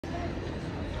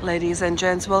Ladies and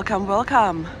gents, welcome,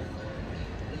 welcome.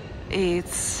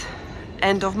 It's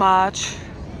end of March.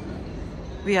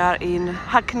 We are in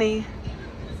Hackney.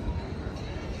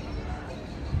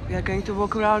 We are going to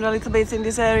walk around a little bit in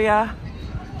this area.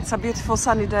 It's a beautiful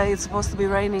sunny day. It's supposed to be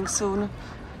raining soon,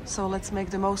 so let's make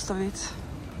the most of it.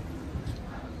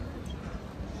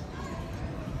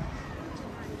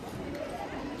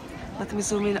 Let me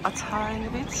zoom in a tiny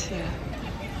bit here.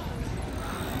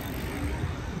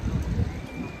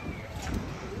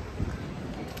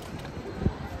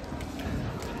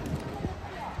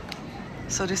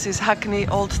 So this is Hackney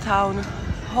Old Town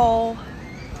Hall.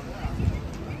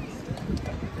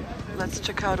 Let's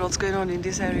check out what's going on in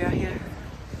this area here.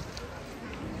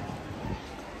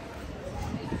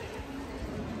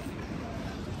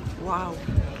 Wow.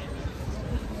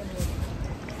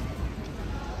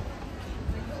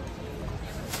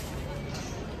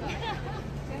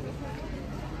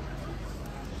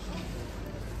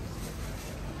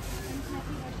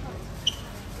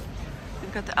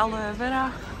 We've got the aloe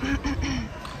vera.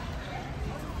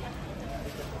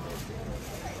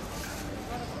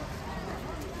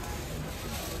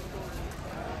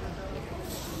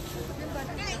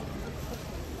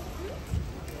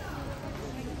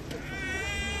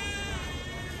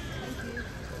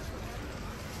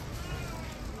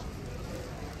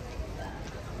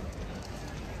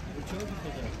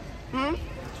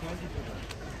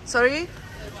 Sorry?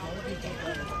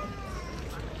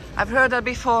 I've heard that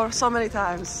before so many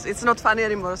times. It's not funny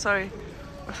anymore, sorry.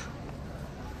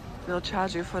 They'll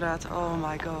charge you for that. Oh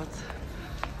my god.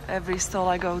 Every stall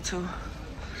I go to,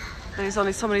 there is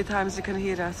only so many times you can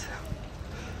hear that.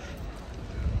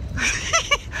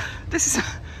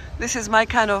 This is my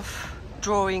kind of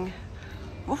drawing.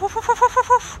 Woof, woof, woof, woof, woof,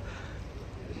 woof.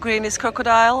 Green is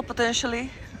crocodile,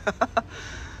 potentially.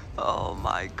 Oh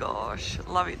my gosh,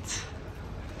 love it.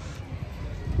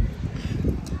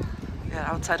 We are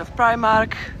outside of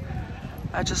Primark.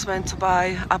 I just went to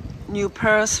buy a new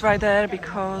purse right there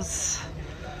because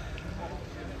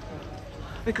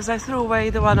I threw away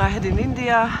the one I had in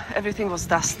India. Everything was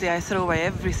dusty. I threw away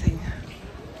everything.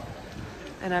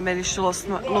 And I managed to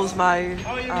lose my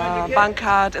bank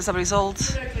card as a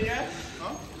result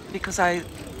because I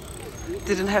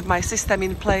didn't have my system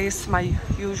in place, my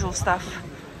usual stuff.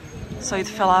 So it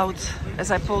fell out as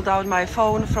I pulled out my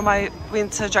phone from my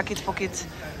winter jacket pocket.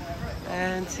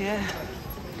 And yeah,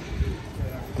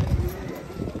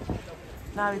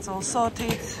 now it's all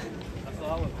sorted.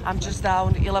 I'm just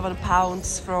down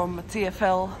 £11 from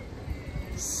TfL.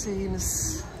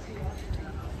 Seems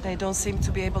they don't seem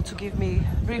to be able to give me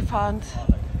refund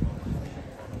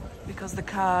because the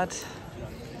card,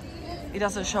 it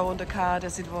doesn't show on the card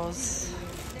as it was.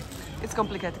 It's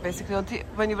complicated basically.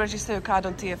 When you register your card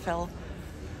on TfL,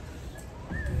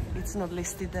 it's not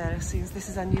listed there since this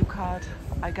is a new card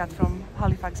I got from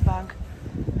Halifax Bank.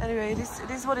 Anyway,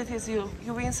 it is what it is. You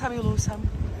win some, you lose some.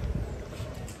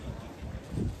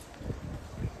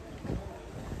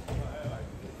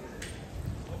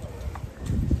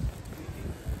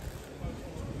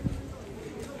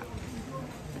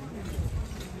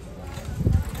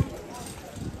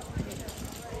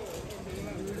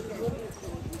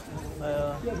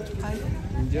 Hi.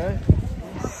 Enjoy.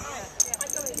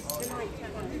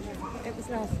 It was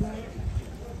last night.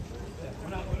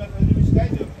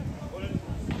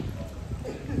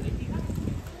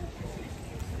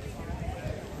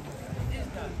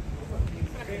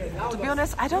 To be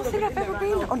honest, I don't think I've ever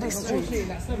been on this street,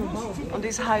 on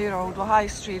this high road or high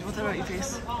street, whatever it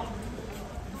is.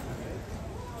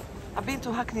 I've been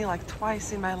to Hackney like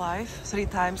twice in my life, 3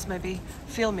 times maybe,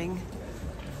 filming.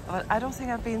 But I don't think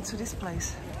I've been to this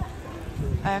place.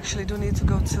 I actually do need to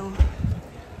go to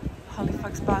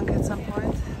Halifax Bank at some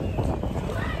point.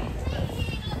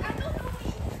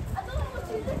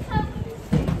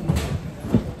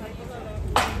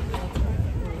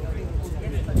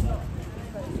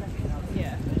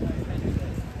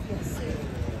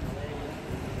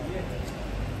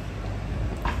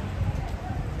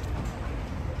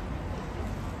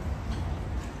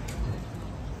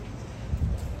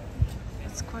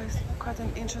 It's quite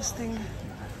an interesting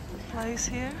place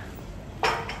here.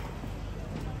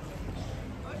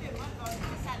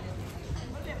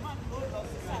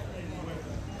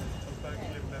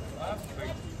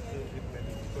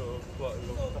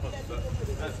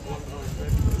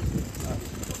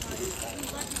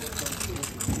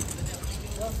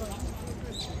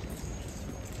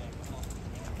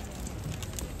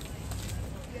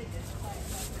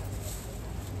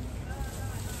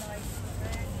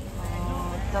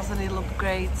 Doesn't it look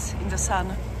great in the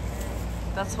sun?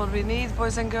 That's what we need,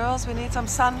 boys and girls. We need some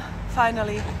sun,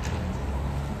 finally.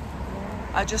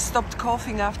 I just stopped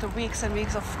coughing after weeks and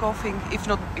weeks of coughing. If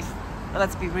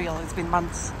let's be real, it's been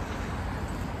months.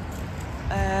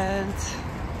 And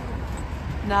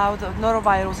now the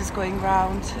norovirus is going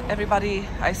around. Everybody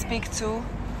I speak to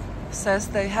says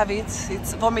they have it.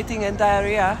 It's vomiting and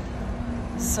diarrhea.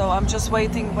 So I'm just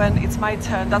waiting when it's my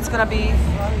turn. That's gonna be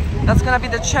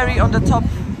the cherry on the top.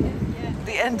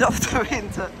 The end of the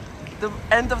winter. The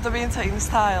end of the winter in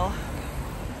style.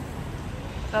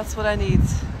 That's what I need.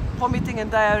 Vomiting and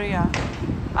diarrhea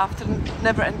after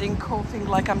never-ending coughing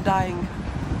like I'm dying.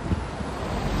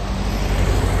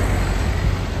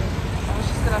 I was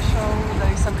just gonna show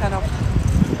there is some kind of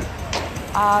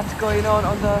art going on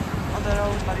the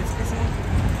road, but it's busy.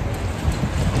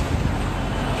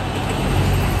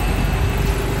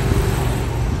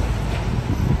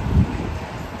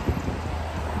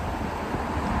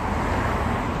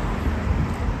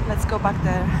 Let's go back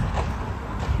there.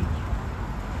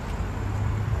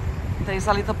 There is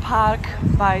a little park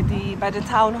by the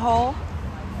town hall.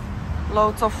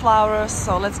 Loads of flowers,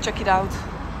 so let's check it out.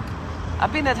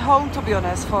 I've been at home, to be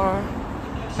honest, for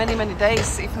many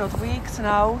days, if not weeks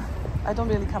now. I don't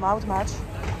really come out much.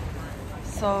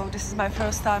 So this is my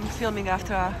first time filming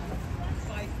after a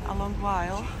long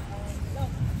while.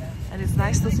 And it's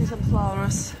nice to see some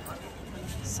flowers.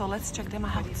 So let's check them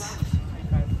out.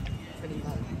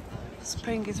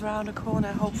 Spring is around the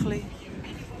corner, hopefully.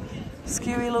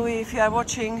 Skewy Louie, if you are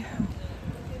watching,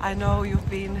 I know you've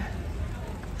been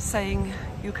saying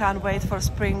you can't wait for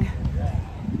spring.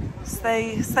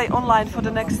 Stay online for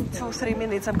the next 2-3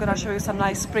 minutes. I'm gonna show you some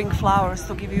nice spring flowers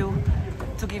to give you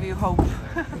hope.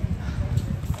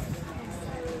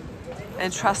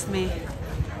 And trust me,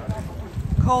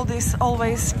 cold is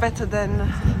always better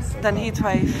than heat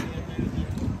wave.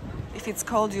 If it's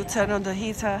cold, you turn on the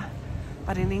heater,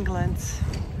 but in England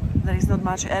there is not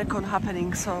much aircon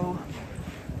happening, so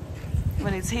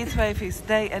when it's heat wave, it's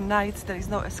day and night, there is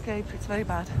no escape, it's very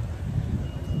bad.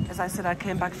 As I said, I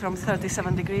came back from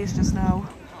 37 degrees just now,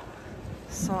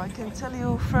 so I can tell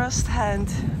you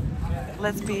firsthand,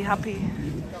 let's be happy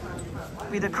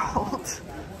with the cold.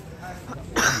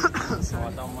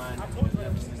 Sorry.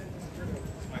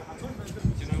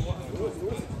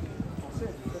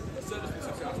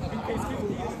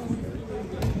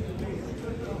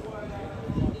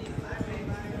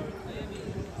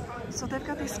 So they've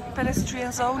got this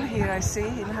pedestrian zone here, I see,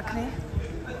 in Hackney.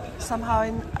 Somehow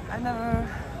I never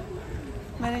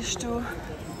managed to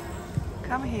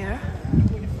come here.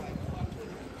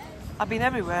 I've been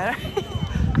everywhere,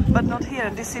 but not here.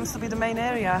 This seems to be the main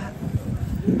area.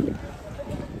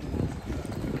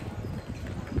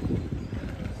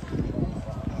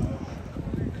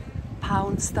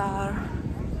 Pound Star.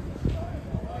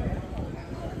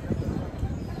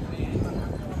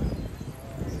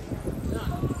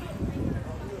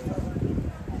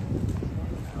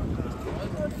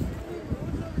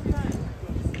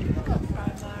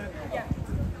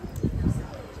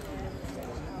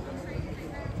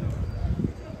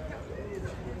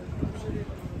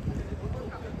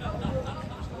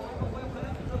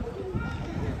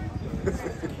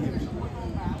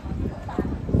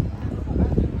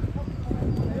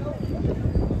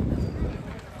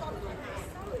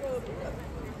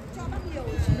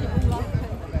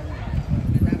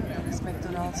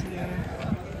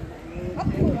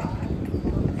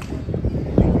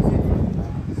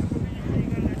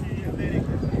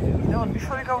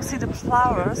 Before we go see the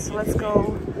flowers, let's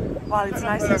go, while it's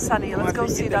nice and sunny, let's go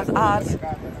see that art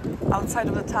outside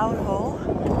of the town hall.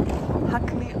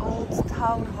 Hackney Old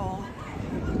Town Hall.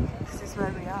 This is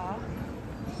where we are.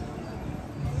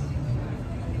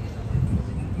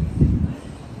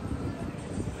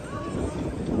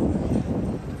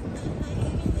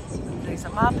 There's a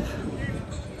map.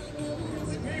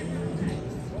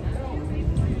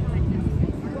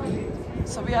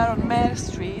 So we are on Mare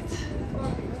Street.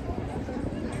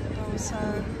 Those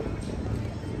are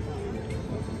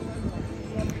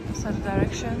the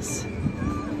directions.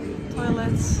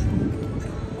 Toilets.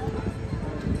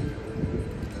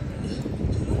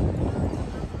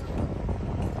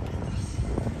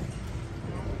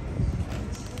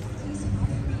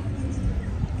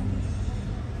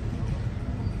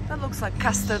 That looks like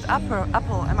custard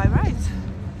apple, am I right?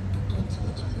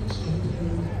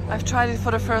 I've tried it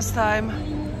for the first time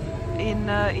in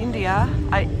India.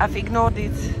 I've ignored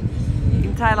it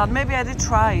in Thailand. Maybe I did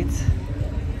try it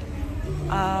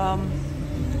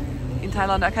in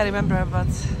Thailand, I can't remember, but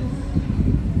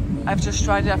I've just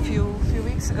tried it a few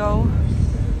weeks ago.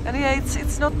 And yeah,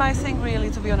 it's not my thing really,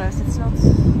 to be honest. It's not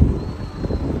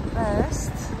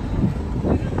best.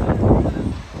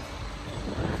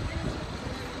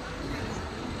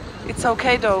 It's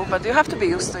okay though, but you have to be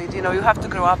used to it, you know, you have to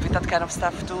grow up with that kind of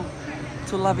stuff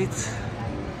to love it.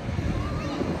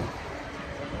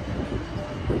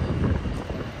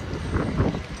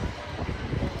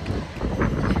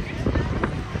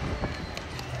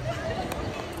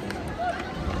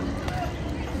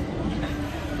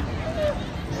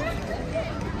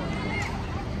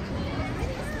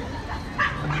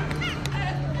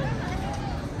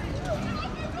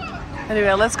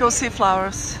 Anyway, let's go see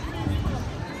flowers.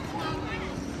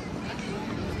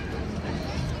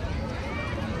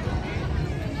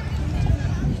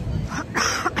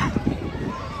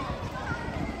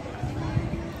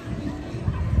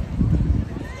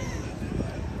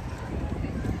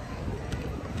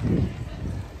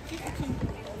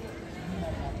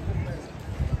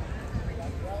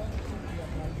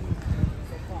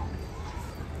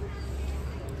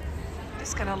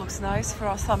 This kind of looks nice for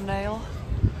our thumbnail.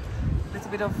 A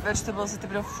little bit of vegetables, a little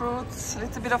bit of fruits, a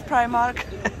little bit of Primark.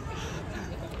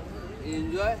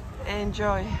 Enjoy?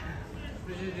 Enjoy.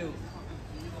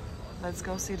 Let's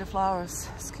go see the flowers.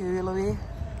 Excuse Louis,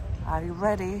 are you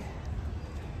ready?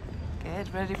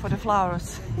 Get ready for the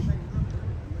flowers.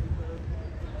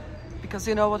 Because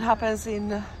you know what happens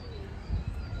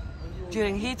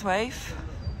during heat wave?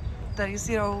 There is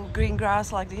zero green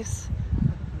grass like this.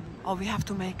 Oh, we have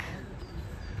to make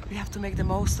the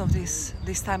most of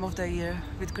this time of the year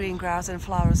with green grass and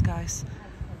flowers, guys.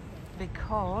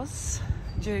 Because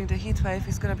during the heat wave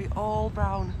it's gonna be all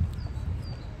brown.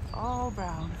 All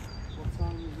brown. What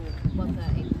time is it?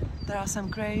 1:30. There are some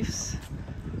graves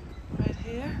right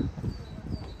here.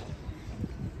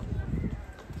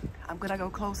 I'm gonna go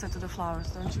closer to the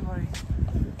flowers, don't you worry.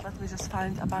 Let me just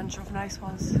find a bunch of nice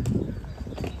ones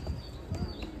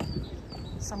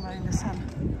somewhere in the sun.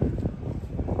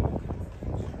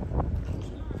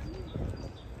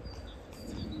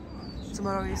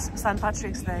 Tomorrow is St.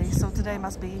 Patrick's Day, so today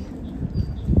must be,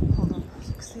 hold on,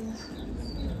 16th.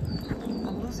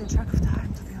 I'm losing track of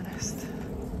time, to be honest.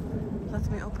 Let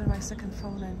me open my second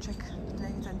phone and check the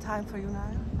date and time for you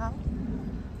now.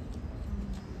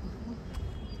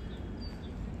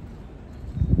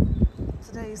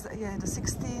 Today is the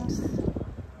 16th.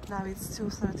 Now it's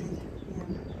 2:30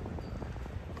 p.m.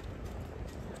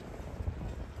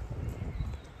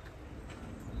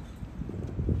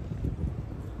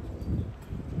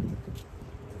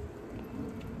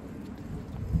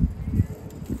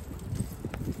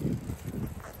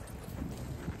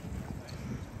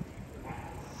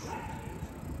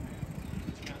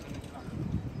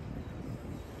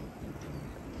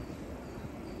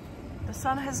 The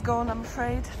sun has gone, I'm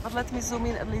afraid, but let me zoom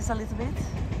in at least a little bit.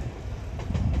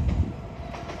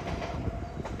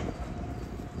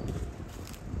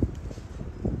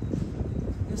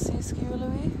 You see, Skew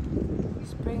Louis?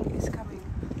 Spring is coming.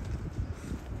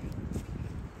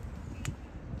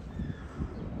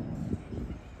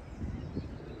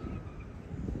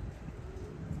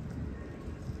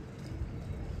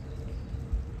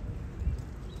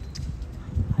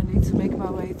 I need to make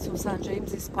my way to St.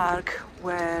 James's Park,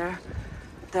 where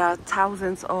there are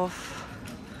thousands of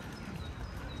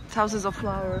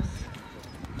flowers.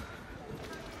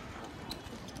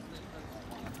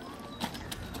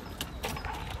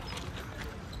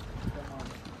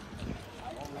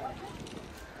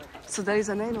 So there is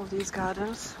a name of these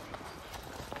gardens.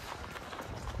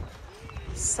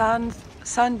 St.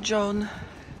 John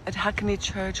at Hackney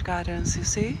Church Gardens, you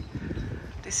see?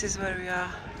 This is where we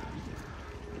are.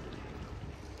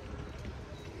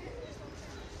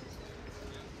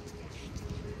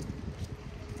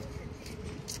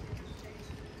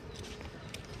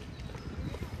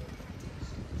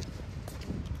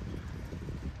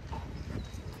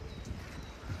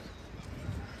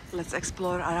 Let's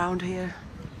explore around here.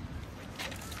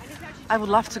 I would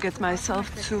love to get myself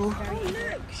to... Oh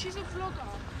look, she's a vlogger.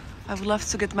 I would love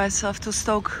to get myself to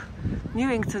Stoke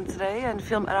Newington today and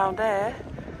film around there.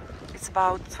 It's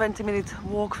about 20-minute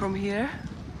walk from here.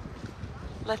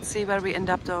 Let's see where we end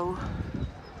up though.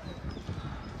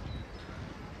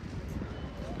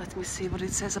 Let me see what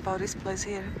it says about this place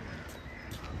here.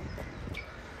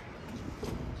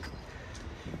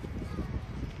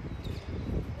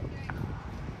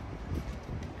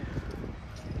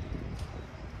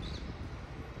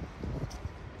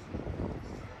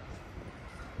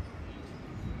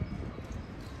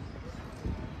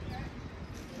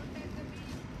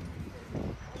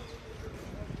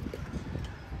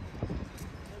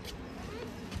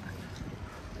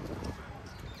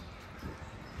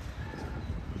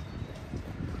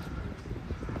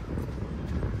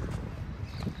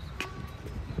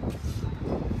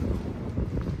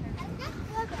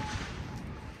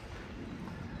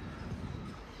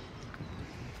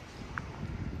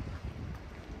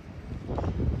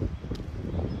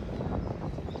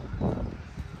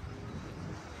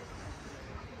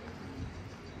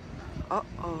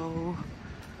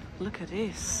 Look at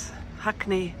this.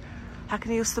 Hackney.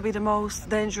 Hackney used to be the most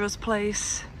dangerous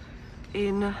place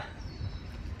in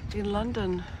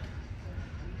London.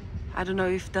 I don't know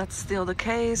if that's still the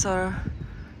case or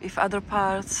if other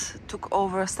parts took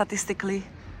over statistically.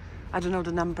 I don't know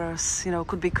the numbers, you know,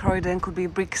 could be Croydon, could be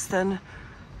Brixton,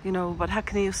 you know, but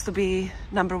Hackney used to be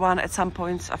 #1 at some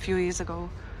point a few years ago,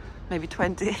 maybe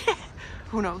 20,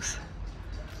 who knows.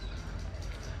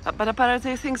 But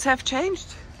apparently things have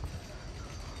changed.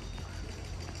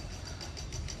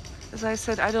 As I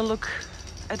said, I don't look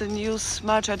at the news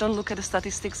much, I don't look at the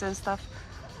statistics and stuff.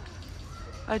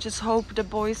 I just hope the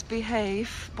boys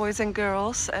behave, boys and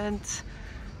girls, and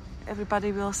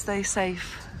everybody will stay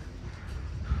safe.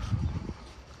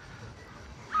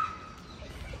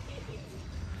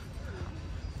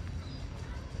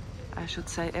 I should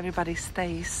say everybody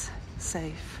stays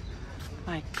safe.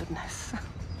 My goodness.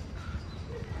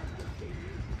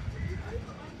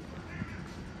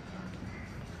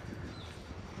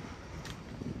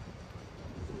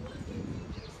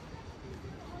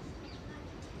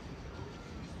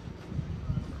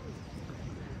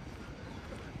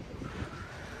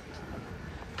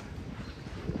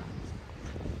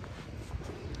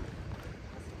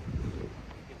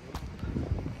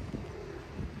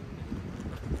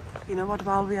 You know what,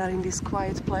 while we are in this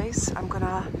quiet place, I'm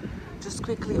gonna just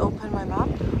quickly open my map.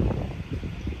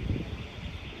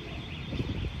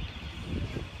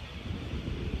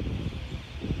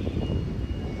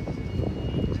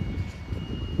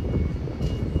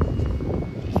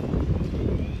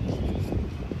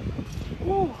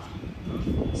 Ooh,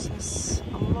 this is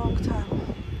a long time.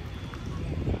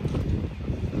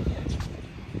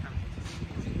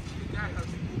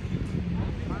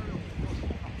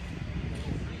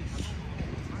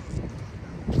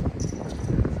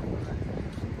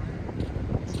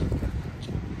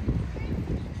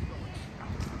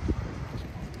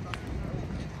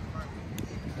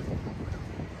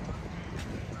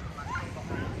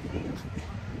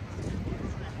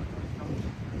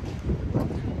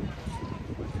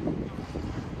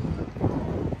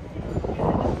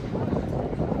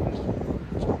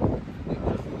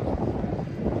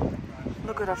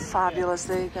 Look at a fabulous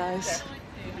day, guys.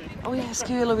 Oh yes,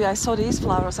 Kiwi Louie, I saw these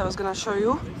flowers I was gonna show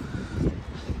you.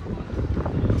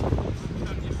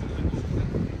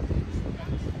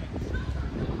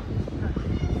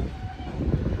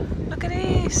 Look at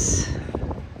these. I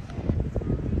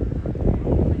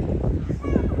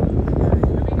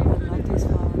love these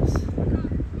flowers.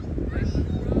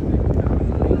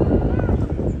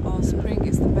 Oh, spring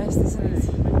is the best, isn't it?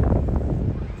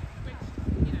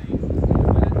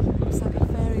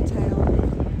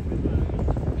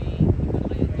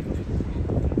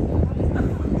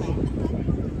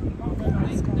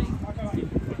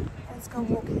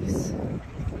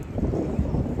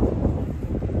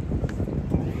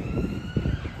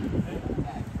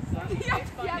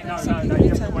 No, you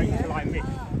have to wait until I miss.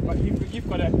 But you've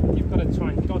got to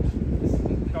try and dodge. So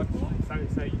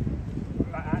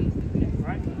like that,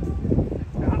 right?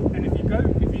 And if you do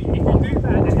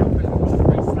that, then you'll put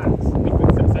 3 slaps. So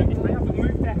if they haven't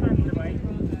moved their hand away,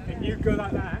 and you go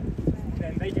like that,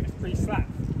 then they get 3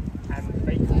 slaps, and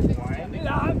they can wind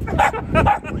up.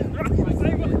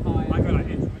 I go like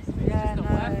this. Yeah, no.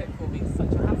 Worth it for me. It's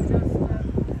such a hassle.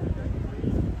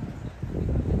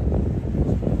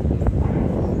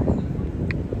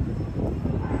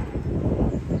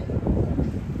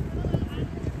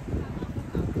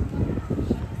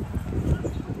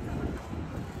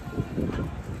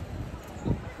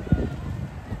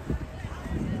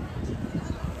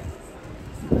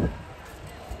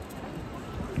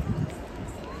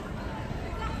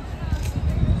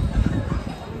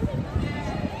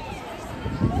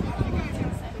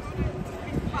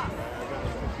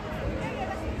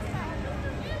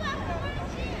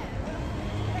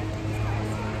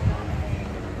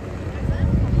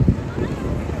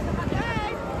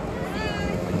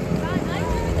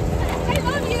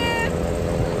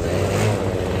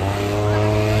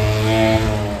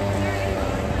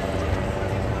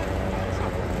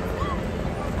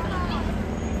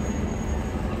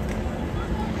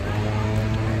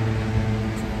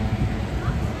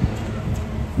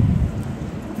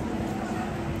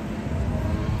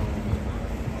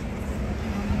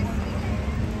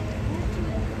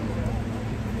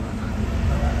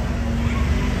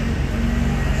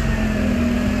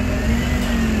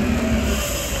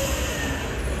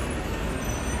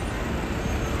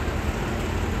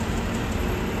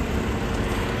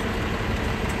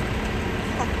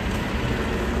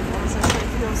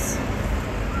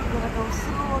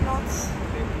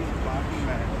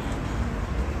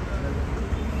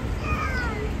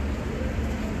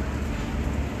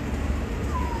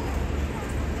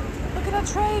 a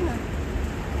train.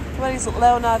 Where is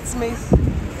Leonard Smith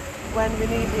when we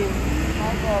need him?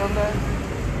 Right there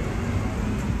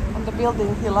on the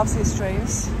building. He loves his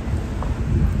trains.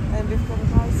 And we've got a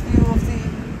nice view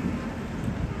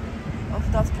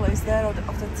of that place there,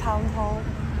 of the town hall.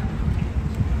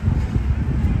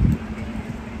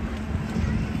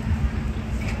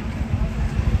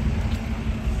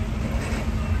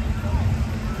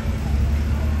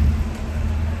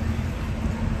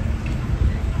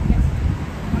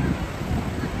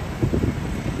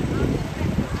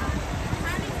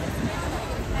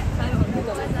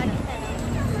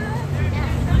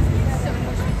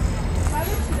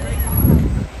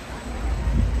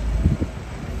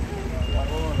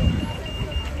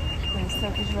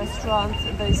 Restaurant.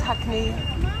 There is Hackney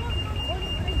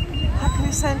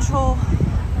Central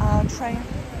train.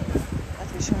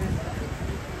 Let me show you.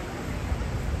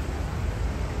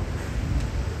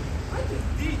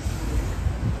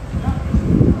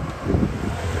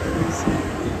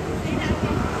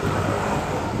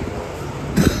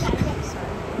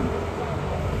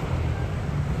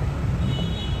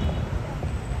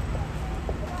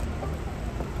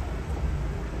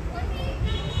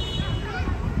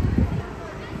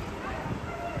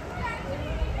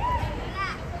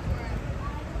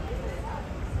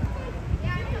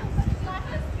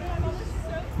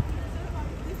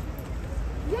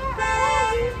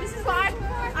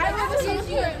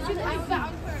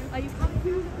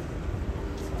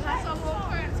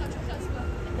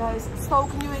 Guys,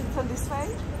 Stoke Newington this way?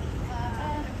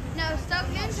 No, Stoke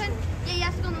Newington. Yeah, you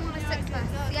have to go on the 106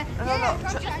 first. Yeah. No,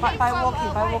 by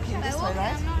walking this way,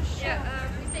 right? I'm not sure.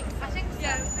 I think so.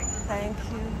 Yeah. Thank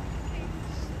you.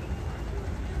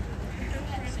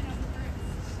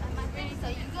 So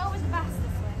you go as fast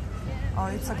this way. Oh,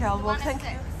 it's okay. I'll walk.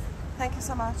 Thank you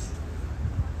so much.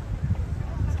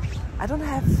 I don't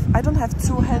have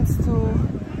two hands to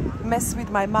mess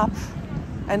with my map,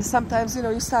 and sometimes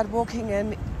you start walking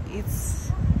and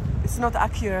it's not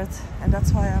accurate, and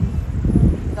that's why I'm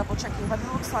double checking. But it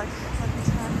looks like it's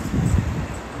right.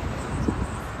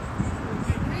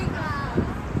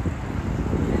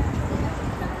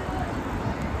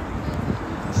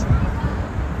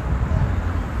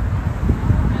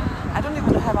 I don't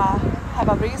even have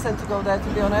a reason to go there, to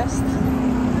be honest.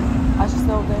 I just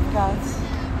know they've got.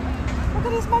 Look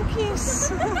at these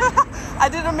monkeys! I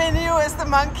didn't mean you as the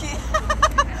monkey.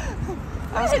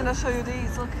 I was gonna show you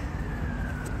these. Look.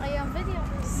 Are you on video?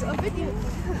 A video.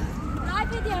 Live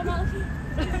video, monkey.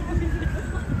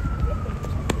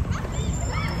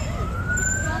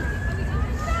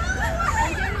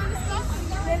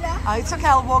 It's okay.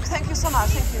 I'll walk. Thank you so much.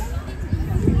 Thank you.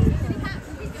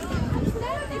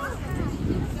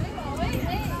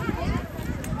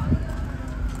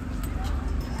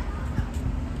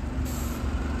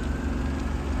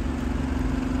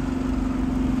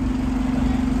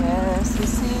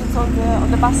 On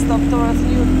the bus stop towards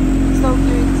Stoke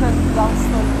Newington,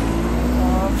 Dunstan,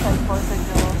 St. Boys and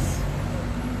Girls.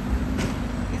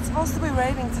 It's supposed to be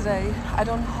raining today. I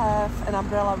don't have an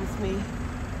umbrella with me.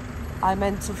 I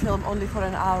meant to film only for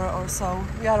an hour or so.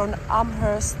 We are on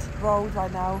Amhurst Road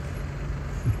right now.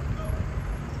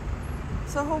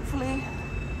 So hopefully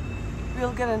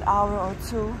we'll get an hour or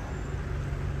two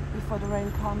before the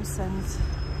rain comes and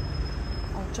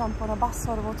I'll jump on a bus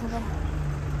or whatever,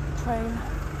 train.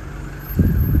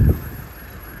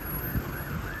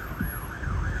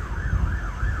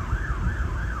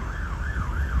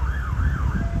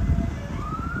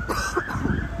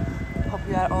 Hope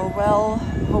we are all well,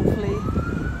 hopefully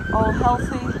all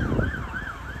healthy.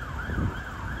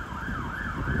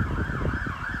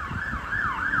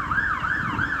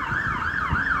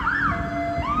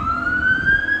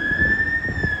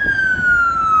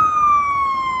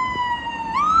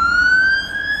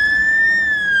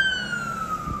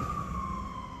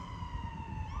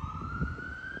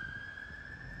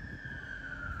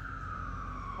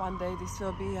 One day this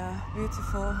will be a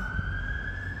beautiful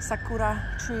sakura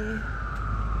tree,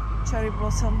 cherry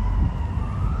blossom.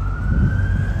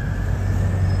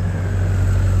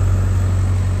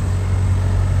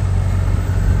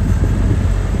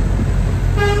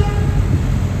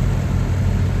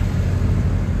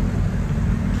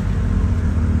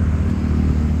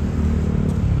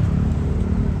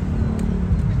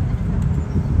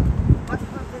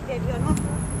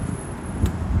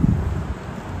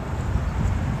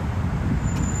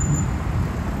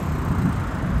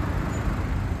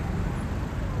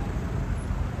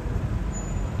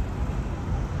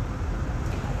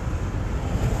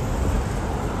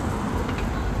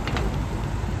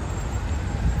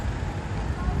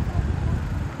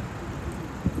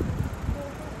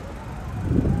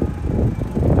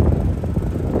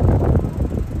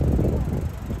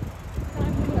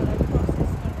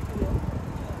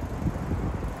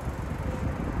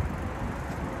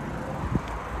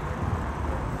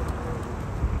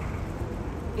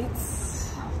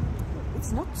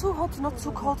 not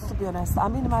too cold, to be honest.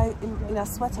 I'm in a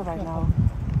sweater right now,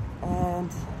 and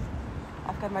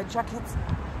I've got my jacket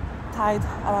tied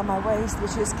around my waist,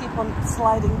 which is keep on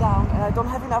sliding down, and I don't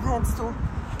have enough hands to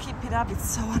keep it up. It's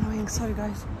so annoying. Sorry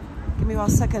guys, give me 1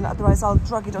 second, otherwise I'll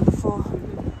drag it on the floor.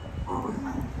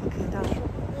 Okay, done.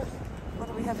 What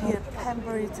do we have here?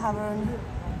 Pembury Tavern.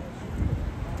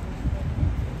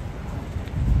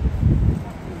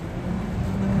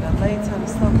 Look at that, Leighton,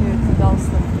 Stoke Newington,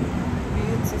 Dalston.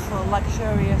 Beautiful,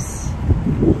 luxurious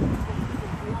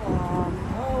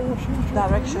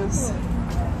directions.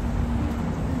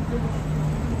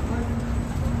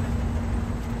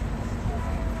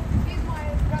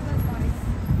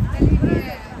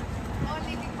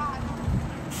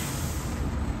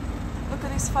 Look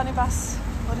at this funny bus.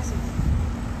 What is it?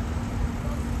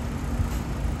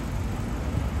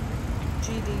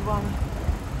 GD1.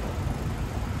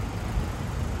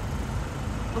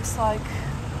 Looks like...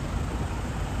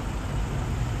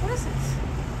 What is it?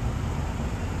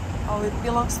 Oh, it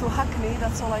belongs to Hackney,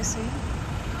 that's all I see.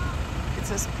 It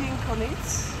says pink on it.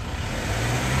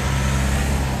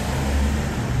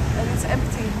 And it's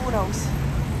empty, who knows?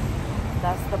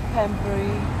 That's the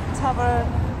Pembury Tavern.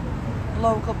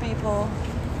 Local people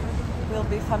will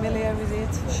be familiar with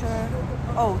it, sure.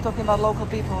 Oh, talking about local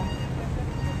people.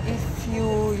 If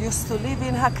you used to live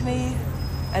in Hackney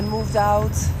and moved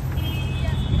out,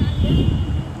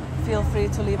 feel free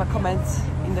to leave a comment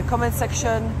in the comment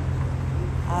section.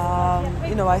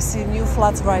 You know, I see new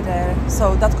flats right there,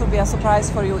 so that could be a surprise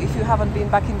for you if you haven't been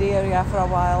back in the area for a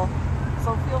while.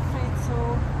 So feel free to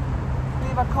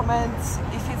leave a comment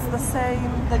if it's the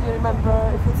same that you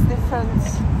remember, if it's different,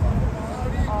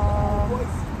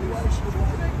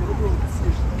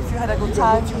 if you had a good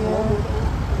time here,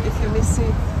 if you miss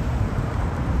it.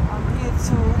 I'm here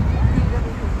to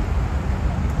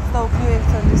Stoke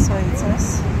Newington, this way it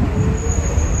says.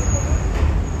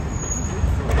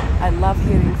 I love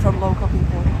hearing from local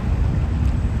people.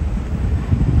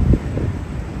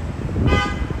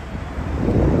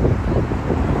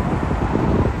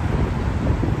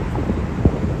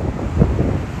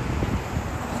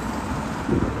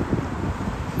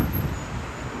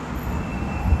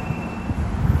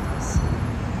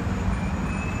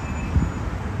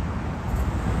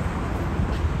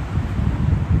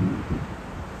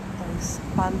 There's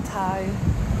Ban Thai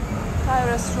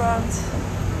restaurant.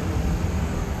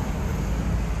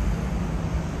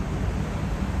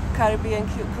 Caribbean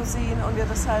cuisine on the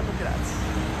other side, look at that.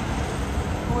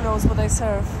 Who knows what they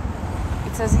serve?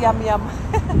 It says yum yum.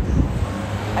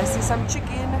 I see some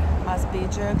chicken, must be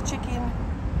jerk chicken.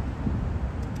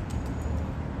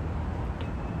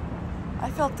 I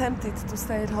felt tempted to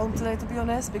stay at home today, to be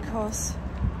honest, because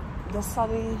the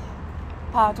sunny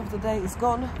part of the day is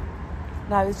gone.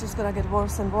 Now it's just gonna get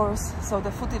worse and worse, so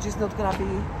the footage is not gonna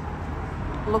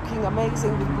be looking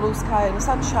amazing with blue sky and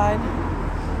sunshine.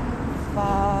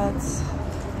 But,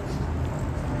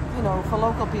 you know, for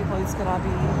local people it's gonna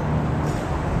be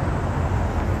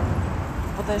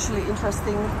potentially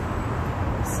interesting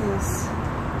since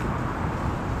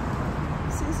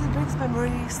it brings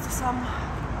memories to some.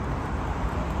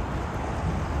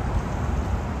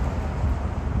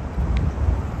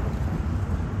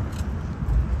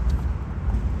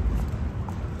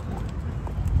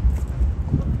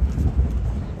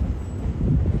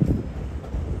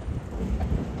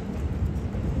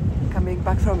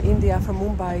 Back from India, from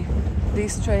Mumbai,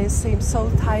 these trains seem so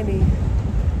tiny.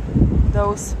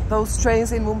 Those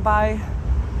trains in Mumbai,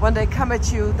 when they come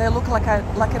at you, they look like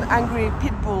an angry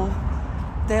pit bull.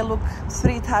 They look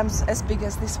 3 times as big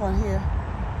as this one here.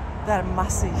 They're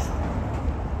massive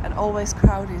and always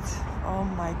crowded. Oh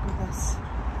my goodness,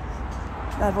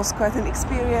 that was quite an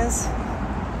experience.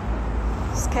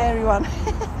 Scary one.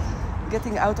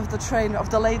 Getting out of the train, of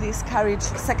the ladies' carriage,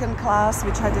 second class,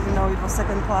 which I didn't know it was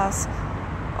second class.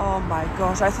 Oh my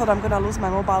gosh, I thought I'm gonna lose my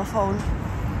mobile phone.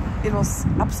 It was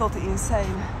absolutely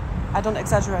insane. I don't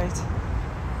exaggerate.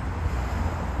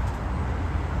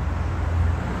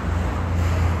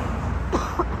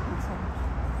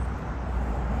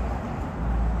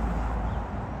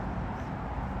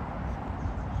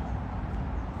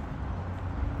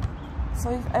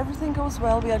 So if everything goes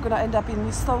well, we are gonna end up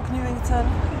in Stoke Newington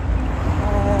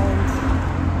and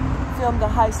film the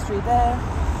high street there.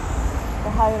 The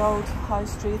high road, high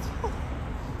street.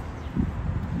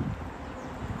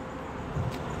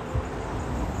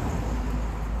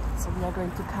 So we are going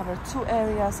to cover 2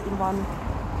 areas in one.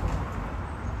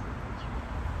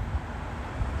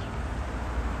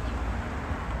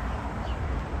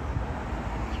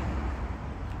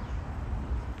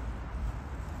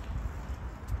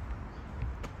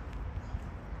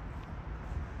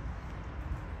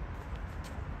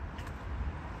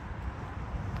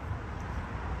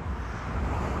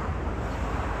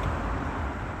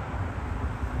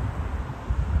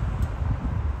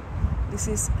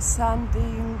 This is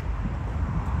Sandingham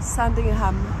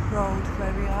Road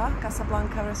where we are,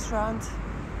 Casablanca restaurant,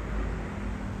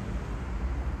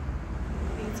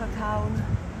 Pizza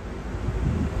Town.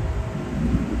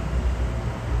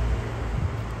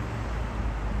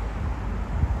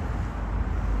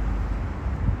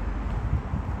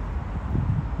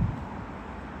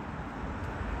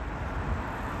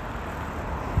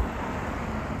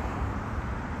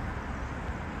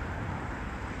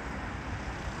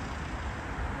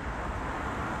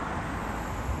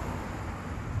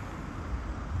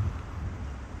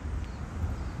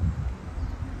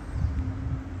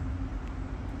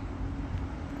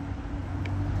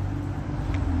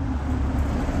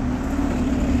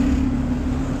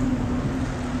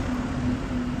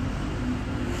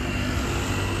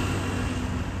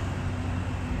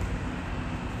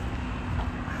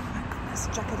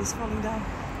 Jacket is falling down.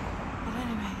 But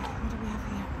anyway, what do we have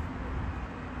here?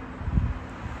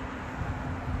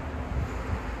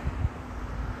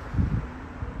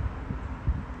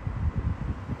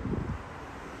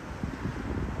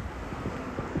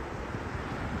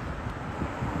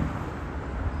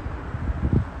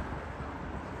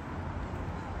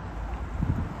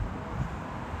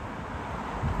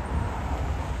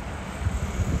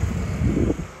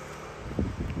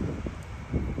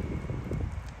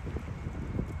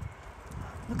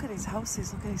 Look at these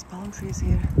houses, look at these palm trees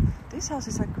here. These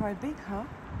houses are quite big, huh?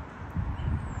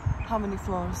 How many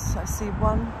floors? I see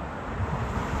one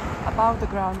above the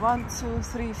ground. 1, 2,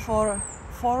 3, 4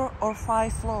 or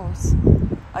 5 floors.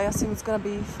 I assume it's gonna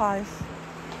be 5.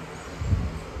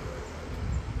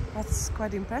 That's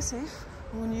quite impressive.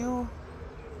 Who knew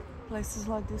places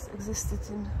like this existed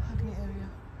in Hackney area?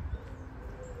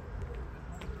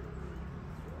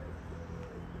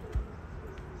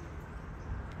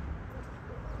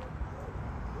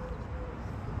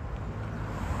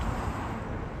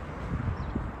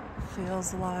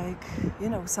 Feels like, you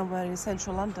know, somewhere in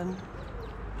central London.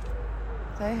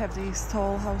 They have these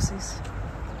tall houses.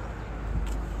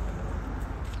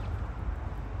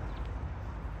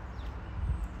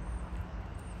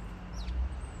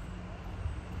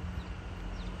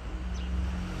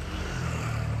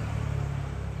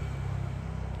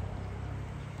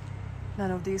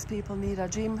 None of these people need a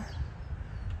gym.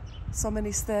 So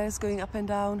many stairs going up and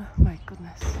down. My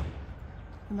goodness.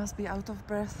 You must be out of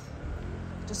breath.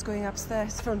 Just going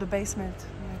upstairs from the basement.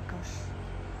 Oh my gosh.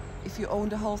 If you own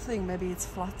the whole thing, maybe it's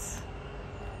flats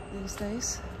these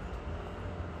days.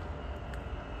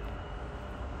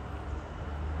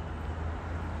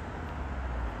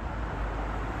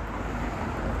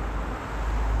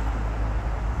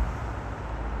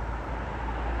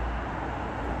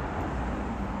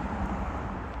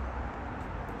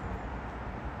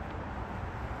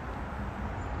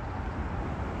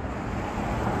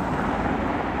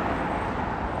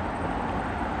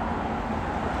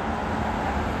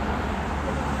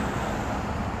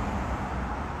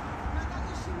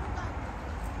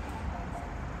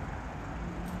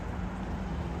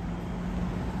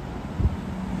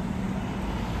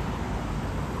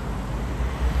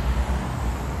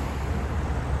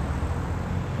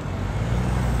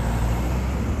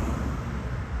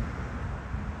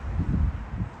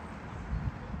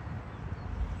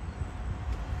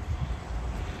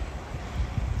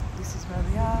 This is where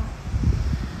we are.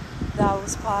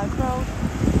 Dowes Park Road.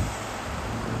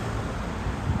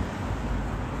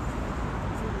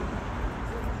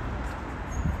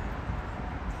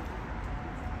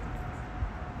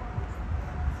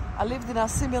 I lived in a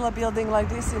similar building like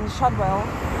this in Shadwell.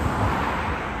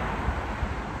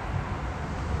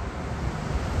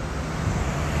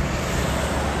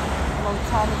 A long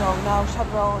time ago. Now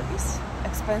Shadwell is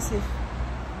expensive.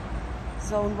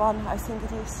 Zone 1, I think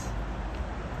it is.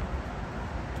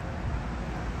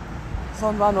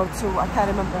 Zone 1 or 2, I can't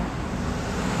remember.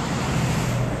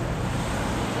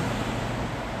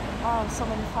 Wow, so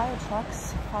many fire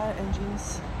trucks, fire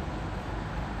engines.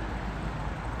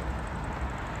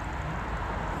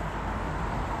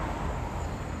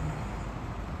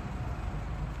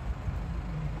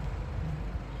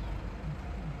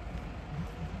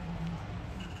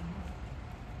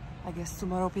 I guess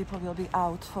tomorrow people will be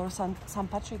out for St.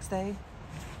 Patrick's Day.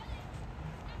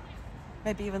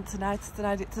 Maybe even tonight.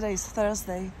 Today is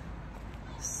Thursday,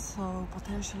 so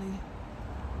potentially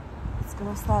it's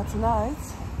gonna start tonight.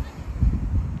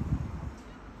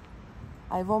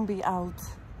 I won't be out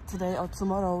today or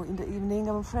tomorrow in the evening,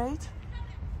 I'm afraid.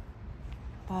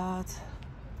 But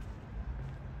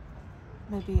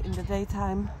maybe in the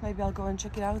daytime, maybe I'll go and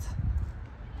check it out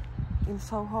in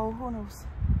Soho, who knows.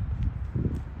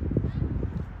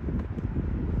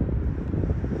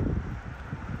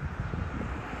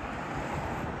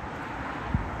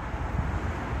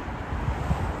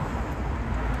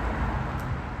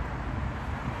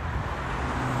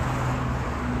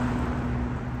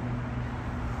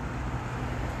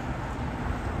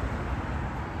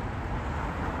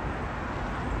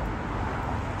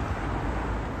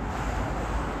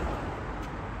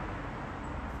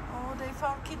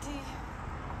 kitty.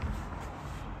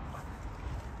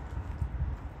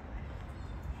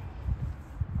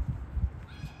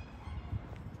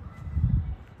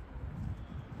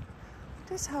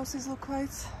 These houses look quite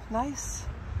nice.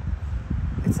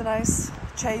 It's a nice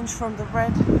change from the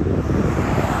red to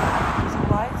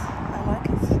white. I like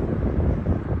it.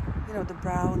 You know, the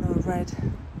brown or red.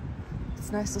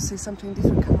 It's nice to see something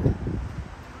different color.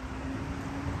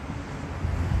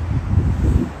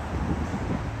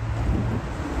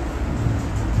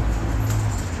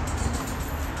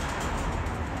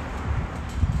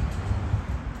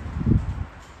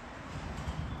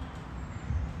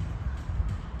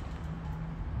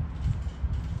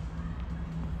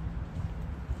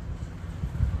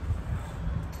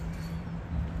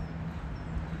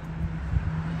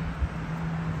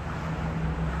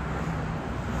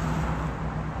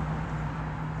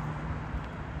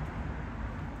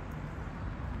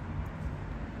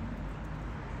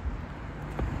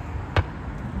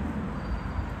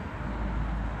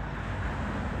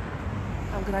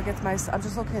 I'm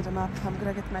just looking at the map. I'm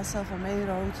gonna get myself a main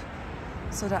road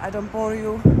so that I don't bore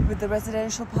you with the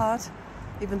residential part,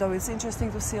 even though it's interesting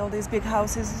to see all these big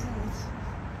houses.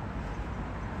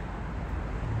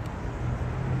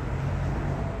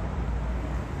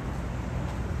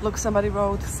 Look, somebody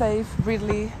wrote save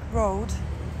Ridley Road.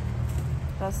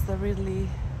 That's the Ridley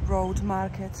Road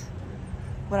market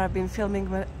where I've been filming,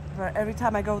 where every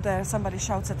time I go there somebody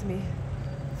shouts at me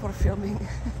for filming.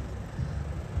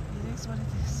 It is what it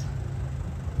is.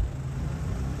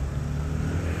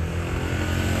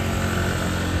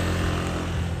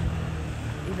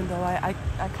 Even though I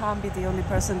can't be the only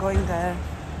person going there,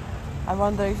 I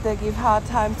wonder if they give hard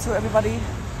time to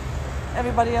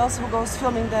everybody else who goes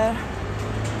filming there.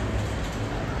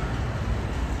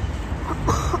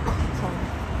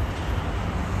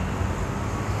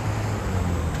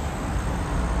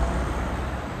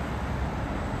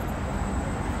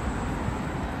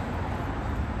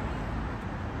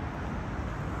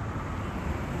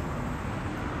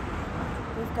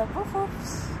 We've got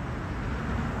roof-offs.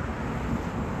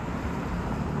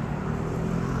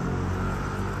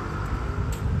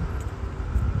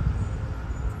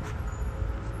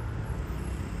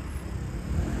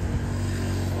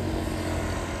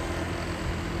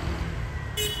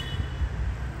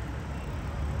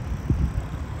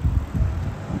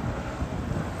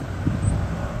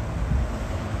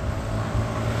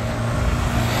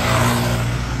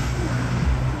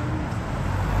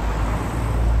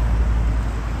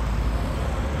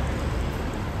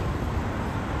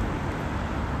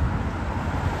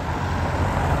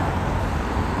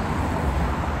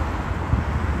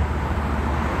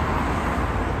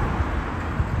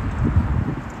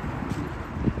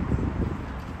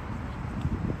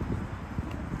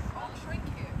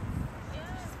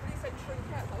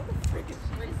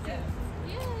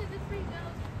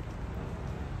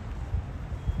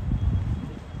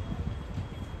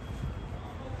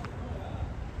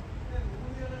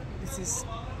 This is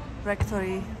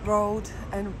Rectory Road,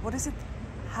 and what is it?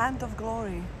 Hand of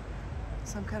Glory.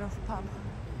 Some kind of pub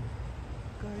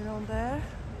going on there.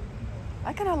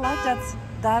 I kind of like that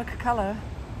dark color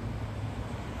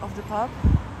of the pub.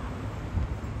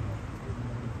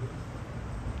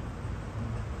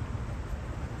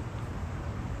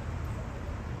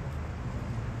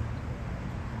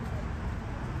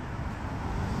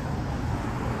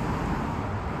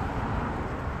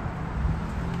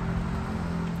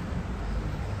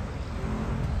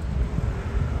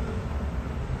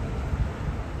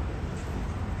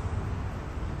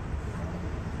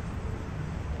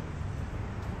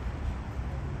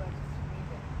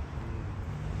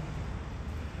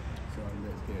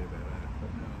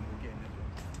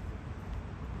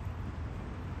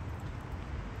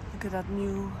 Look at that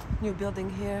new building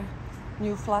here,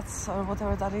 new flats or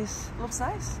whatever that is. Looks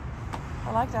nice.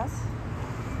 I like that.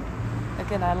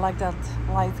 Again, I like that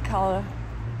light color.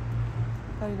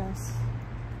 Very nice.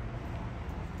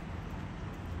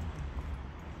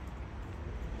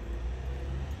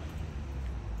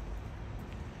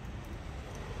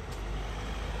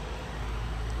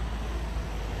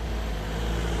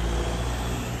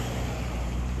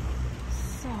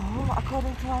 So,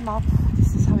 according to our map,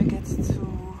 this is how we get to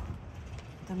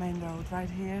the main road, right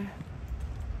here.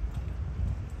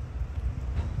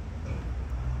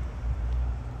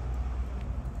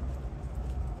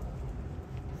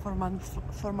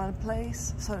 Forman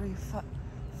Place, sorry,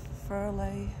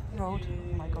 Furley Road.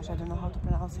 Oh my gosh, I don't know how to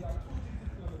pronounce it.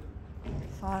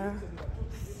 I'm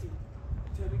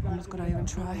not gonna even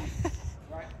try.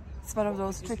 It's one of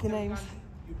those tricky names.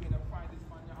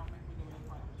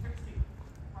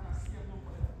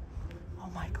 Oh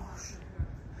my gosh.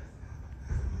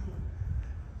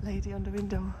 Lady on the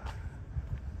window.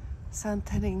 Sun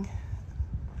tanning.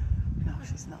 No,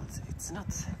 she's not. It's not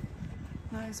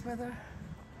nice weather.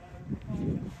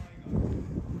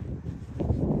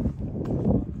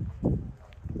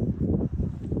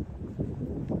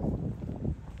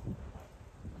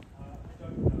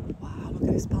 Wow, look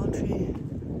at this palm tree.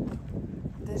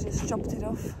 They just chopped it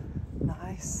off.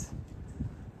 Nice.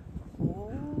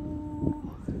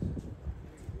 Oh,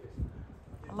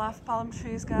 I love palm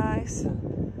trees, guys.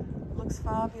 Looks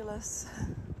fabulous.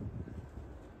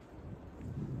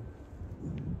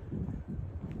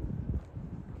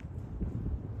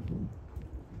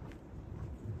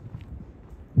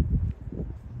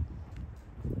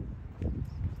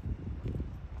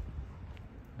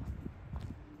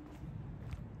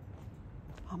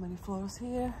 How many floors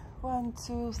here? 1,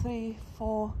 2, 3,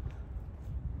 4.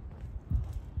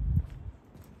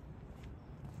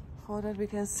 4 that we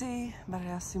can see, but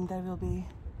I assume there will be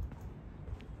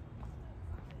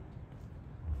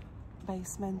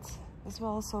basement as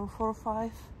well, so 4 or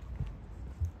 5.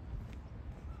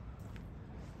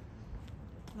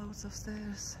 Loads of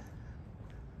stairs.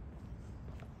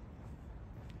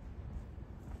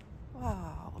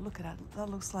 Wow, look at that. That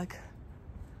looks like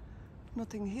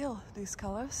Notting Hill, these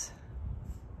colors.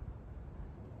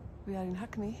 We are in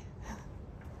Hackney.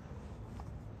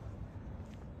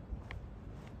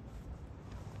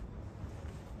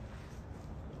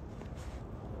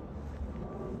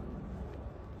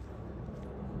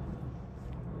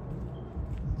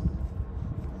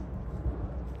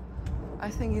 I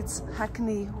think it's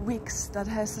Hackney Wicks that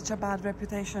has such a bad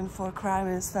reputation for crime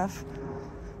and stuff,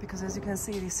 because as you can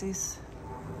see, this is,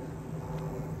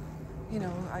 you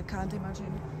know, I can't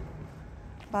imagine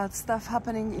bad stuff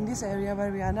happening in this area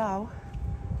where we are now.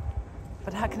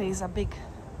 But Hackney is a big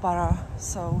borough,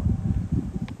 so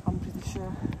I'm pretty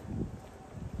sure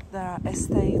there are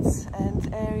estates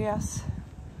and areas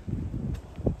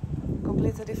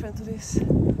completely different to this.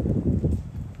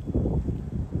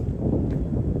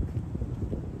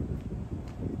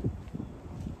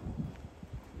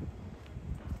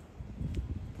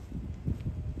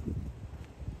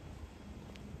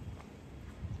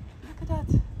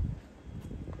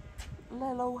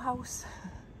 Lelo house.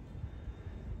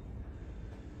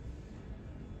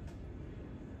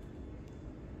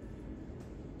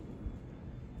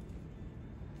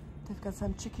 They've got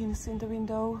some chickens in the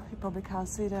window. You probably can't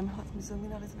see them. Let me zoom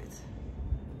in a little bit.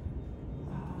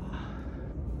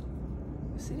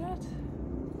 You see that?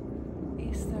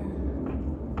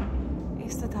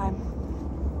 Easter time.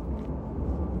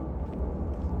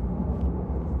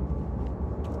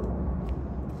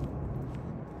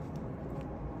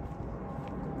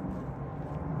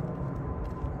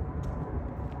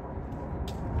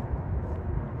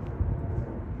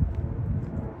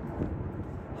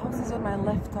 Houses on my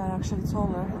left are actually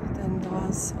taller than the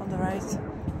ones on the right.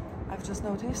 I've just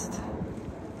noticed.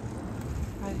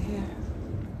 Right here.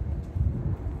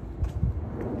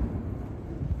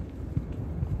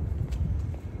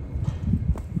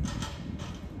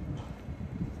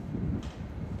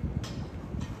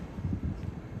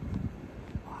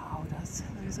 Wow,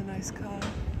 there is a nice car.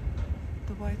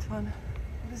 The white one.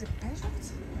 What is it,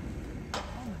 Peugeot? Oh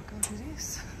my god, it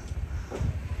is.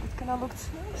 It kinda looked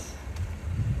nice.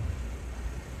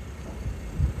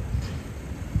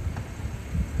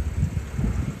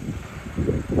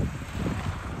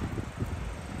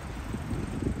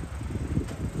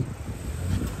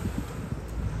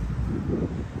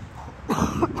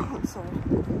 Sorry.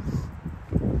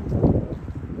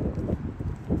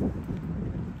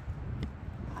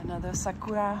 Another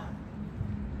sakura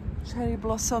cherry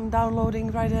blossom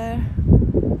downloading right there.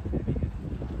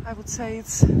 I would say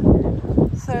it's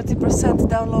 30%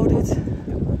 downloaded.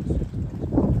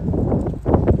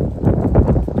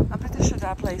 I'm pretty sure there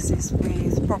are places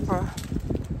with proper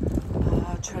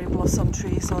cherry blossom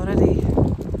trees already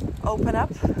open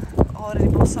up, already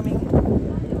blossoming.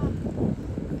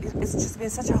 It's just been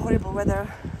such a horrible weather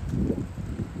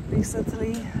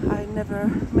recently. I never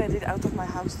made it out of my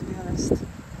house, to be honest.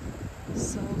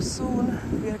 So soon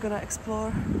we are gonna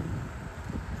explore.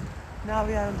 Now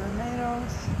we are on the main road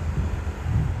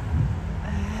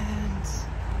and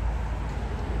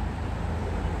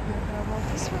we're gonna walk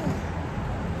this way.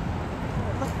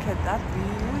 Look at that,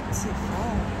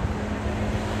 beautiful.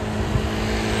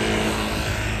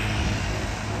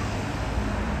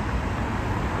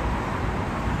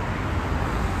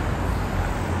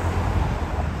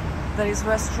 There is a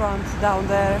restaurant down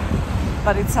there,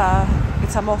 but it's a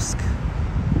mosque.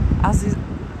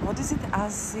 What is it?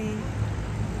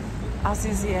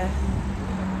 Azizia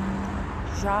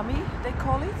Jami, they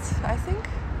call it, I think.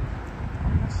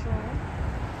 I'm not sure.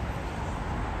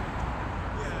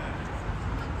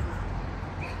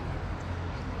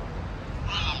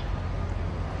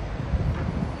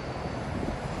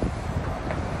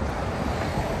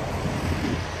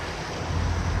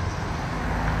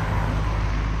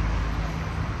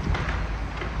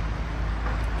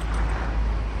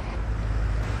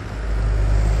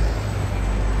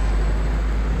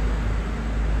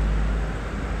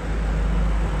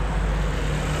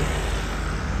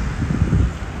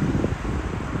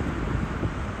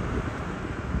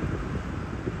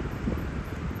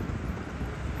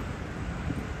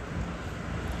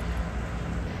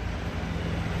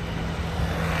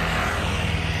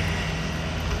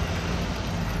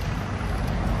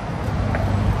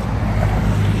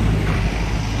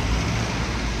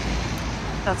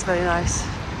 That's very nice.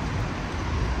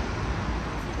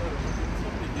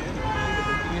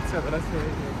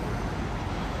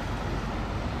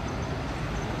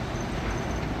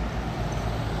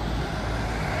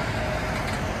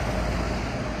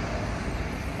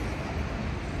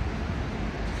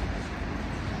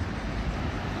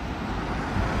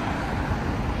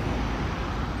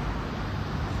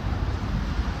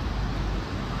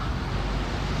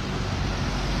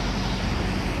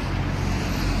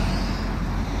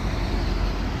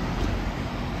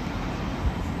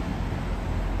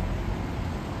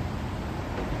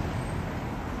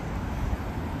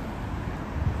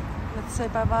 Let's say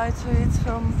bye-bye to it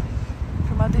from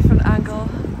a different angle.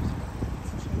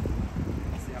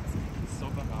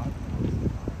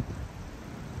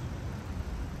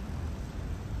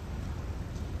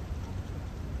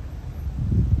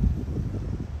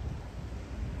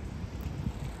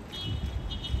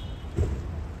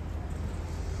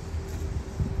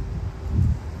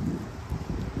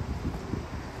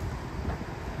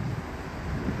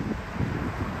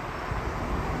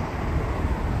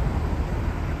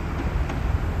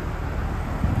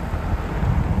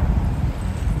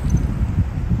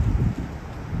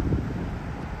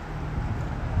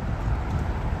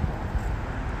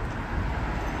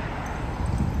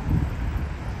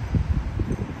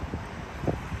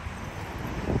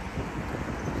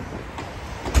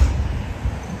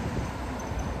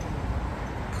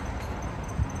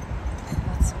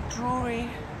 Brewery,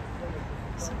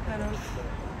 some kind of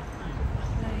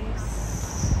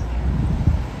place.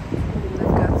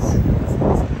 They've got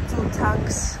 2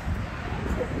 tanks.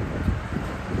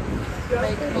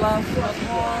 Make love, not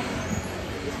war.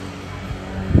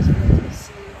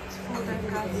 Food they've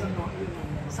got.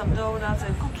 Some donuts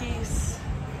and cookies.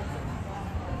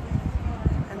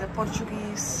 And the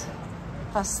Portuguese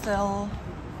pastel.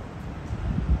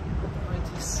 Whatever it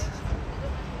is.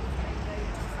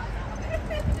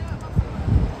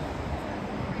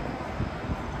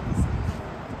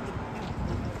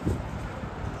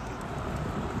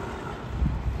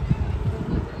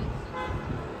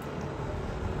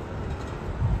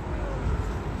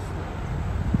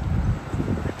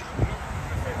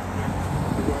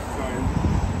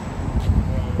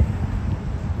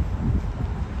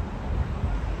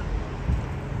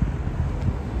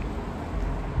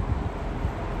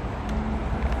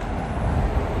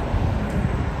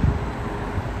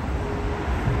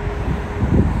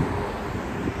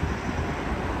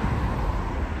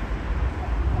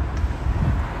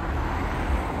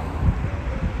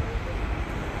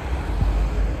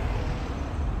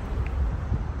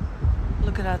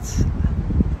 Look at that.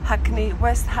 Hackney,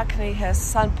 West Hackney has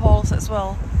St. Paul's as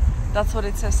well. That's what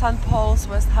it says, St. Paul's,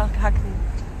 West Hackney.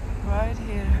 Right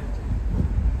here.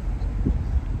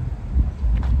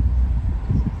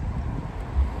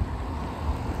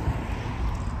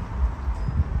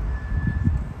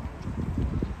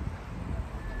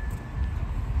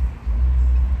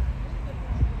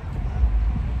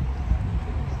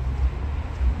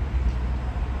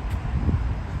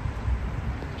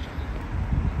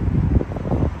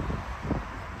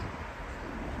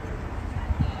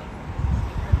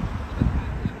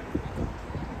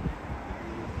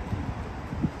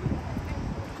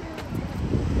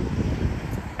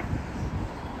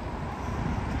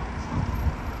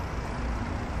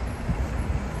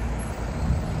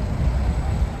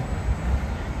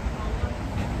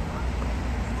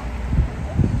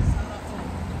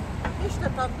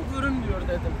 Tatlı görünmüyor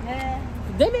dedim. Ne?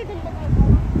 Demedim mi?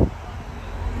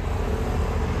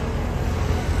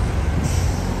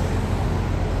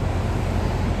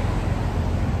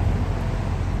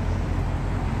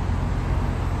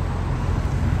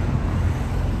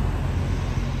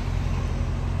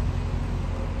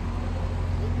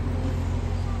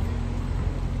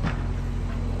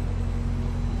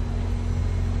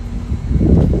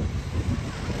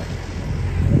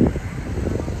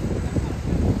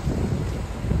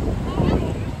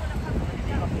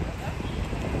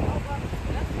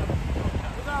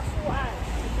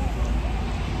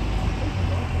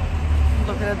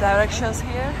 Look at the directions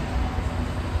here.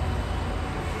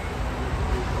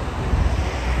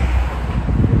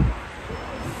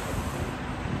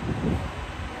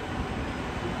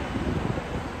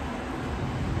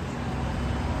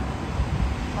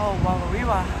 Oh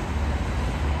wow,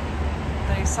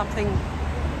 there is something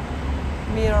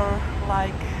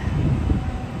mirror-like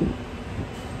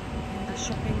in the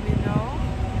shopping window.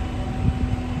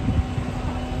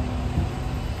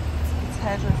 It's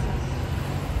hairdressers.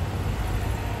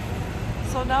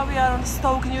 So now we are on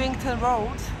Stoke Newington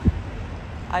Road.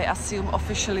 I assume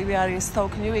officially we are in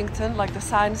Stoke Newington, like the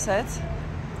sign said.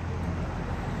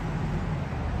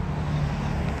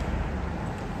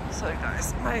 Sorry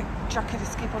guys, my jacket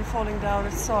is keep on falling down,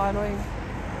 it's so annoying.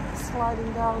 It's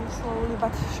sliding down slowly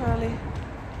but surely.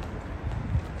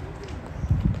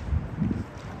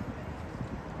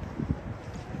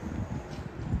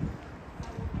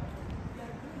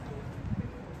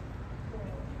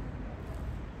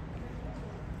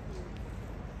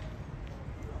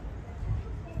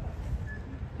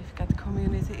 We've got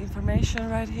community information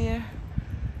right here.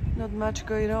 Not much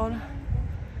going on.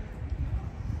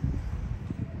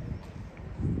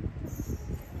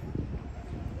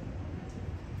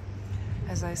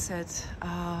 As I said,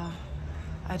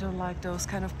 I don't like those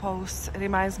kind of posts. It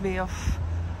reminds me of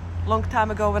a long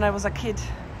time ago when I was a kid.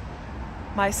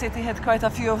 My city had quite a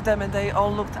few of them and they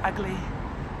all looked ugly,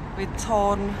 with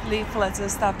torn leaflets and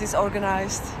stuff,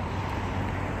 disorganized.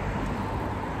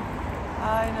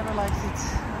 I never liked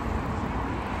it.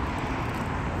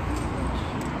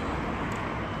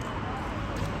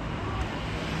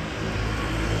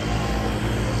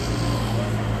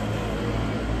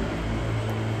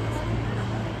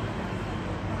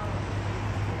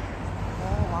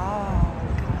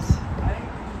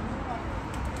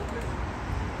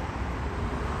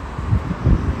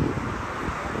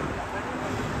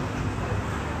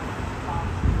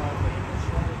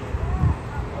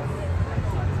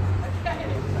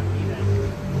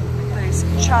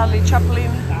 Charlie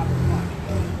Chaplin.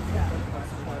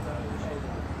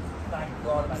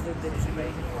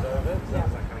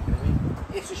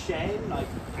 It's a shame, like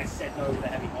I said no with a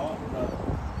heavy heart, but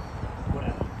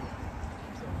whatever.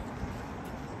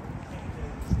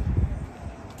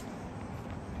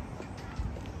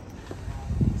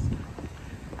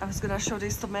 I was gonna show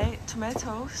these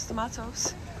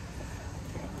tomatoes.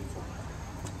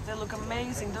 They look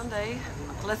amazing, don't they?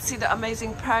 Let's see the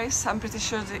amazing price. I'm pretty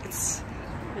sure that it's...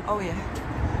 Oh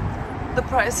yeah. The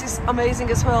price is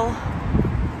amazing as well.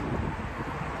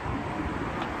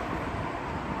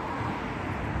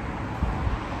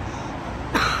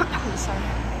 Sorry.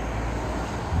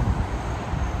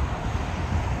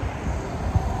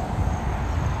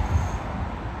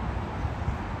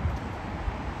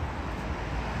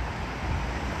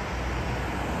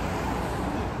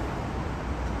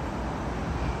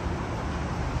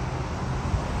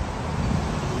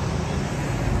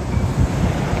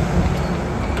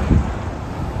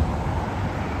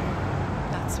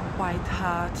 White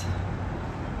Hart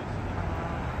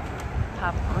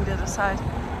pub on the other side.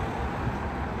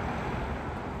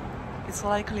 It's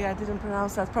likely I didn't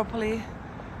pronounce that properly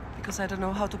because I don't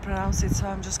know how to pronounce it, so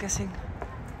I'm just guessing.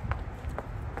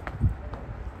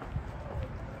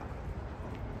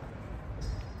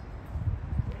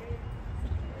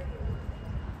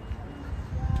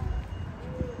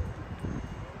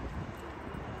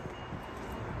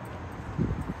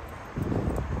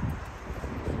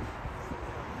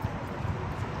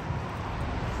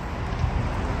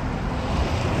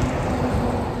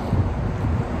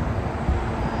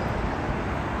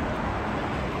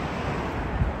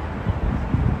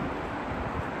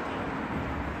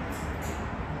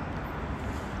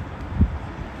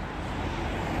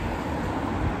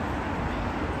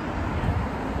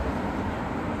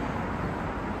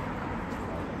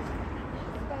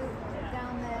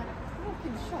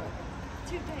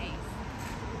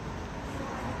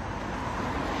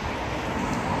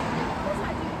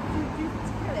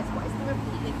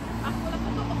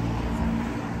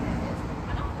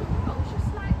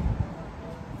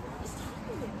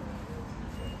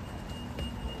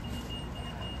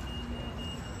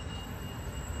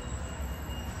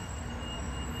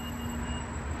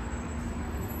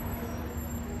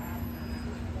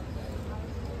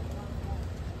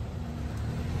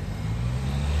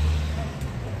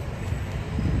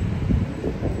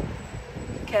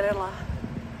 Kerala.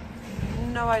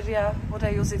 No idea what I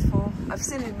use it for. I've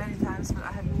seen it many times, but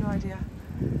I have no idea.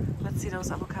 Let's see those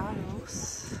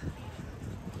avocados.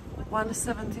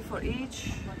 170 for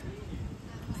each.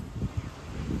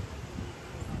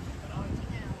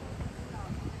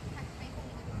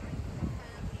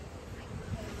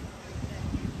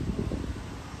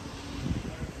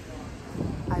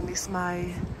 I miss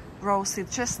my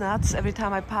roasted chestnuts every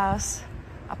time I pass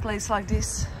a place like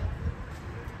this.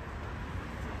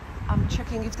 I'm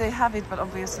checking if they have it, but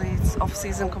obviously it's off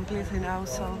season completely now,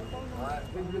 so.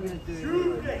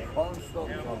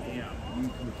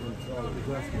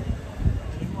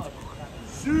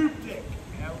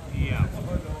 Yeah.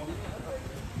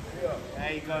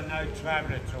 There you go, no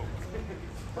traveller talk.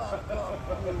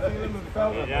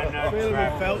 You don't know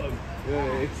travel.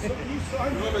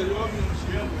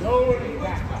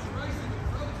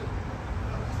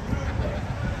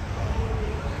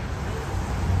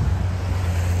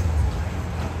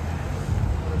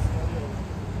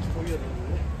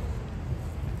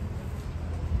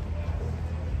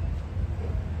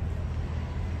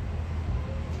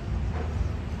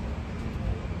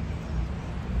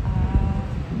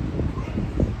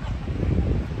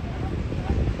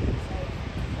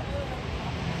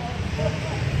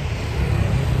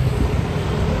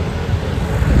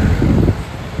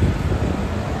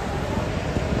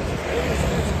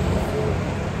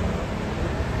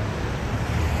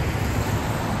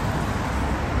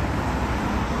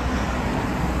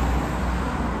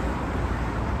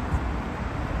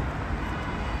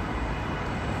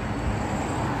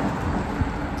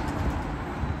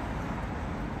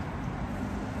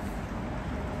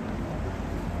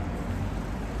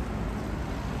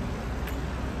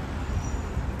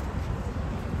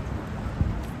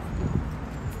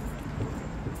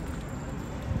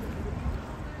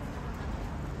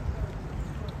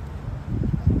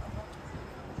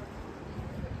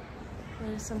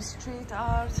 There is some street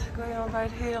art going on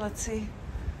right here. Let's see.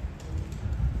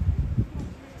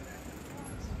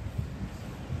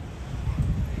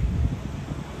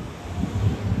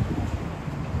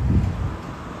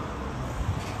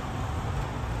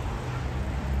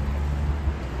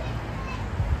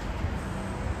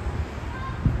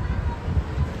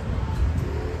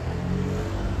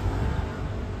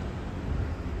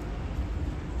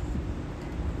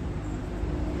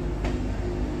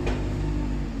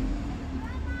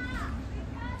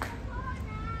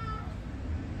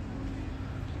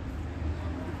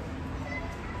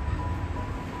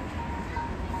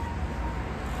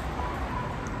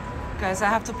 Guys, I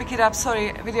have to pick it up.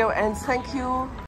 Sorry, video ends. Thank you.